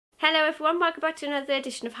Hello everyone, welcome back to another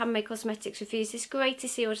edition of Handmade Cosmetics Reviews. It's great to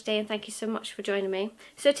see you all today and thank you so much for joining me.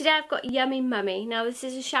 So today I've got Yummy Mummy. Now this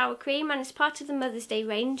is a shower cream and it's part of the Mother's Day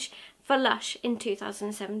range for Lush in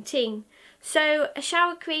 2017. So a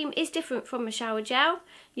shower cream is different from a shower gel.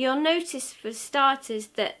 You'll notice for starters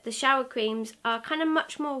that the shower creams are kind of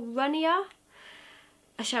much more runnier.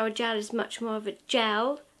 A shower gel is much more of a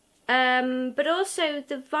gel. But also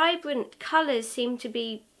the vibrant colours seem to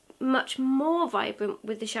be much more vibrant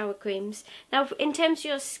with the shower creams. Now in terms of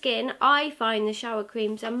your skin, I find the shower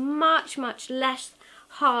creams are much less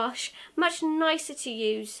harsh, much nicer to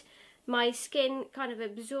use. My skin kind of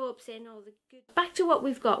absorbs in all the good. Back to what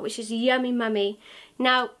we've got, which is Yummy Mummy.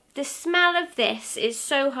 Now the smell of this is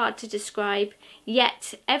so hard to describe,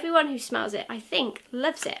 yet everyone who smells it I think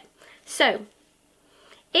loves it. So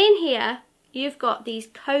in here you've got these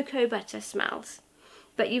cocoa butter smells,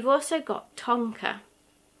 but you've also got tonka.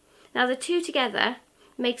 Now the two together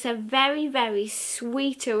makes a very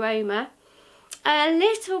sweet aroma. A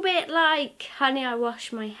little bit like Honey I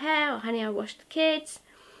Wash My Hair or Honey I Wash the Kids.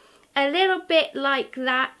 A little bit like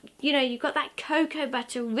that, you know, you've got that cocoa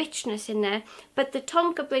butter richness in there, but the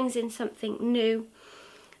tonka brings in something new.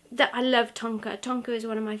 That I love tonka. Tonka is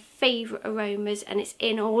one of my favourite aromas and it's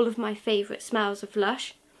in all of my favourite smells of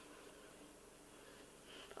Lush.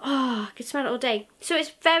 Oh, I could smell it all day. So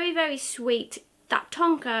it's very sweet. That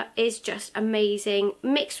tonka is just amazing,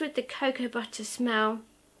 mixed with the cocoa butter smell.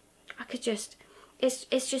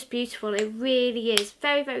 It's just beautiful. It really is.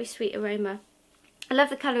 Very sweet aroma. I love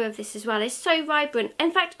the colour of this as well. It's so vibrant.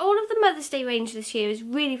 In fact, all of the Mother's Day range this year is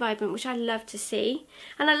really vibrant, which I love to see.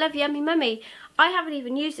 And I love Yummy Mummy. I haven't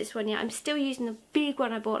even used this one yet. I'm still using the big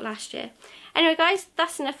one I bought last year. Anyway guys,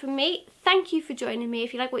 that's enough from me. Thank you for joining me.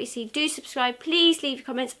 If you like what you see, do subscribe. Please leave your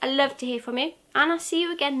comments. I love to hear from you. And I'll see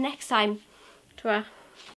you again next time. Ta-ra.